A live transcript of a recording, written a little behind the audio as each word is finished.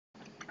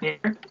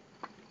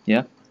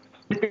Yeah?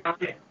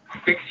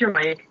 Fix your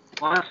mic.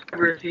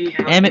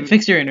 Amit,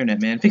 fix your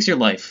internet, man. Fix your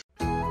life.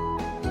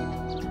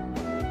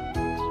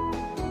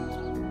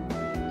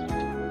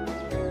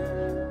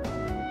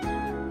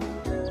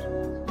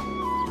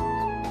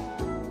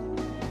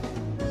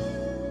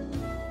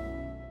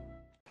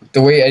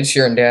 The way Ed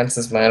Sheeran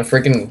dances, man,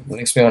 freaking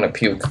makes me want to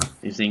puke.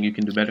 You think you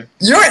can do better?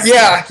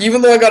 Yeah,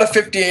 even though I got a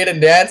 58 in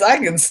dance, I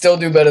can still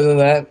do better than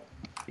that.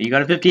 You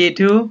got a 58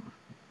 too?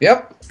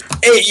 Yep.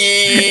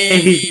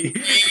 Hey!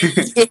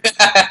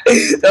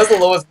 That's the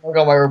lowest mark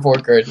on my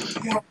report card.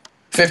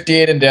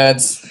 58 in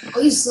dance.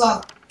 Oh, you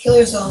suck. Kill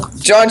yourself.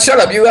 John, shut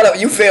up.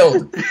 You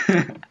failed.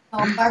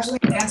 I'm actually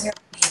dancing.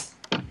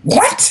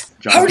 What?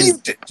 John How can,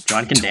 do you...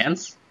 John can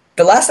dance?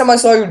 The last time I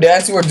saw you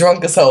dance, you were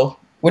drunk as hell.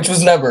 Which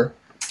was never.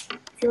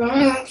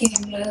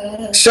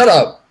 Shut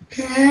up.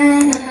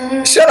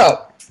 Shut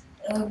up.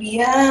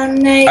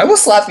 I will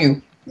slap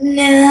you.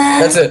 No.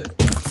 That's it.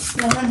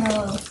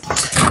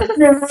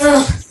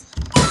 No.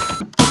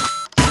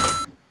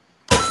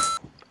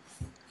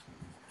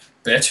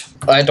 Bitch.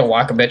 I had to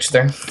whack a bitch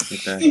there.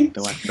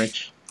 The whack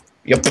bitch.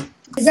 Yep.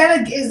 Is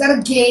that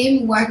a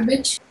game, whack a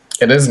bitch?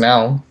 It is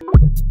now.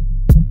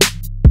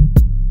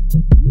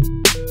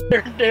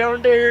 They're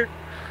down there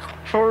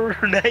for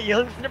that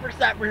young snipper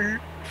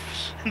snapper.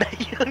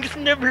 That young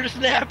snipper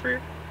snapper.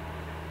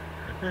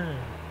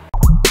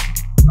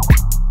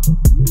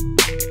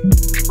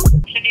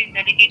 Should you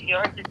dedicate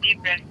yours to the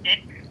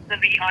president? So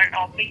we are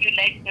offering you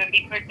like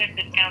 30%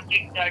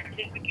 discounted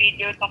charges between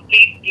your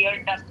complete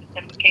year Duct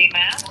system. Okay,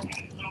 ma'am?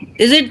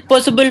 Is it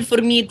possible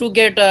for me to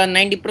get a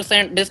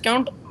 90%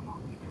 discount?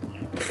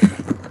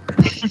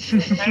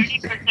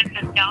 30%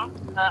 discount.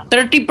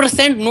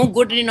 30% no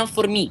good enough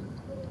for me.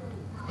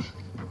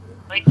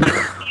 Wait, your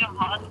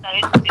house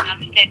size, then I'll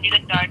send you the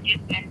charges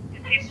and.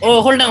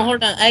 Oh, hold on.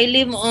 I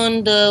live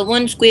on the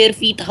 1 square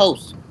feet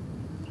house.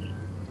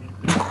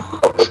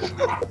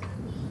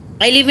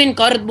 I live in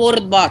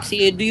cardboard box. Do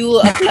you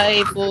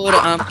apply for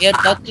air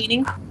duct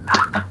cleaning?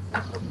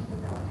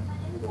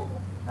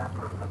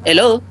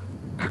 Hello?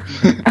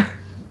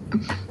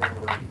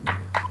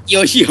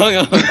 Yo, she hung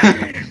up.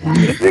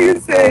 Nigga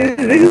said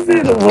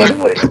the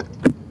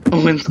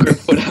 1 square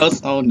foot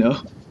house? Oh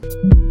no.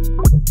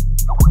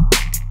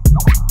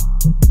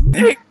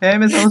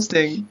 Ham is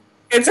hosting.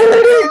 It's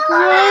hurting.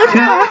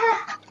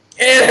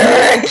 It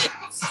hurts.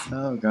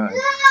 Oh god.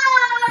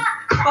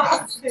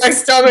 My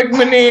stomach,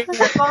 Munir.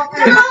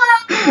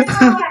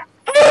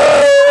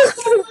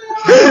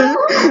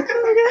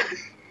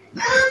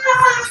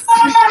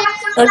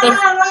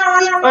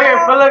 Okay,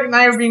 but look,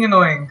 now you're being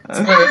annoying.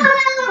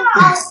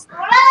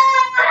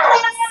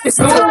 It's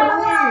no way.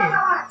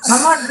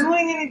 I'm not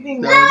doing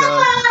anything. Oh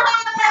god.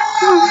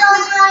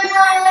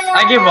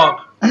 I give up.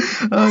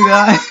 Oh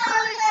god.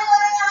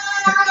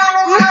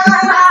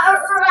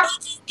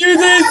 Do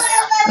this.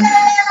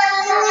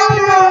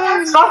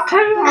 Stop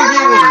telling me.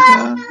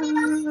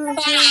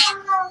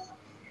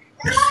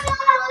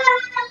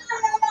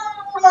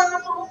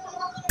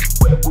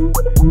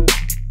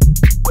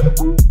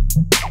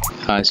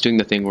 It's doing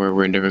the thing where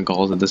we're in different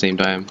calls at the same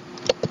time.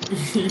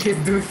 You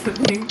can do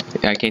something.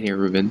 I can't hear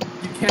Reuben.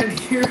 You can't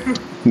hear him.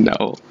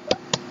 No.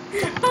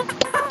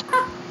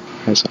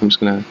 So I'm just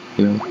gonna,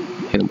 hit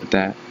him with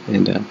that,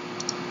 and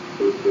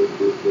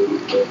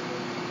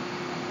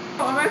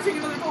Oh, I'm answering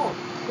another call.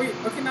 Wait,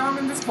 okay, now I'm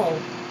in this call.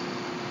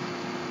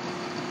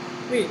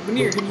 Wait,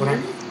 Munir, can you hear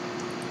me?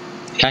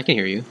 yeah, I can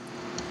hear you.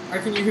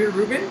 Can you hear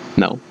Reuben?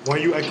 No. Why are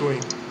you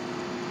echoing?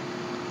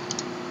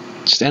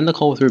 Just end the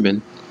call with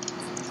Reuben.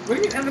 What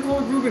do you mean end the call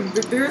with Reuben?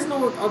 There is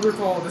no other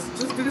call.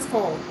 Just do this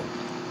call.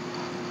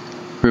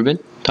 Reuben,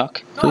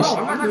 talk, please. No,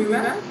 I'm not doing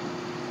that.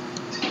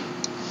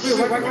 Wait,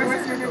 why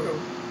is there an echo?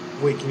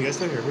 Wait, can you guys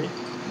not hear me?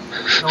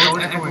 No,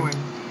 it's echoing.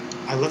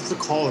 I left the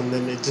call and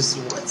then it just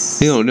what?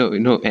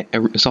 No.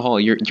 Sahal,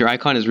 your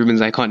icon is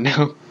Reuben's icon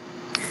now.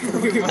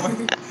 Look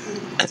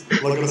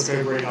at the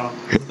screen right now.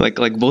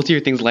 like both of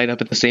your things light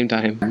up at the same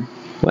time.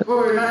 What? Wait,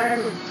 we're not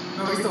echoing.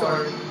 No, we still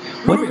are.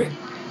 What? Reuben,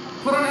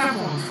 put on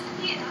headphones.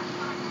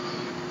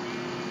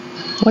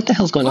 What the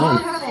hell's going Put on?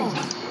 on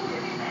headphones.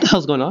 What the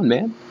hell's going on,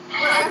 man?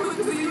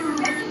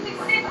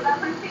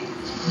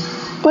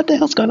 What the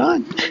hell's going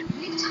on?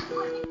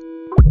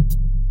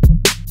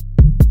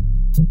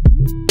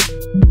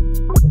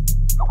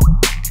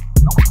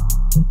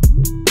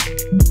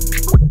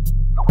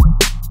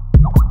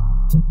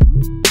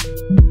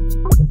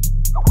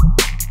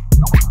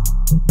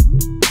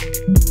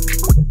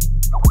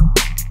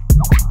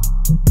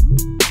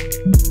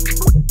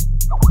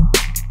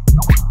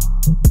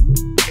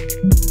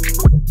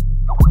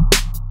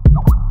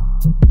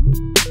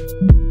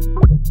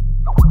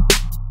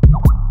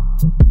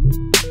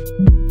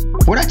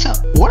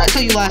 What'd I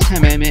tell you last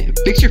time, Amit?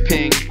 Fix your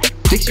ping,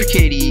 fix your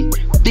KD,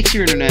 fix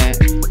your internet,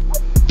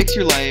 fix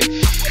your life,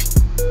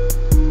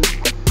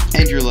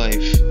 end your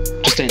life.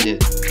 Just end it.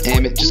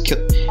 Amit, just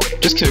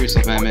kill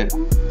yourself, Amit.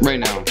 Right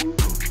now.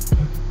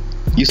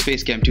 Use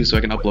Facecam too so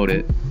I can upload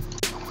it.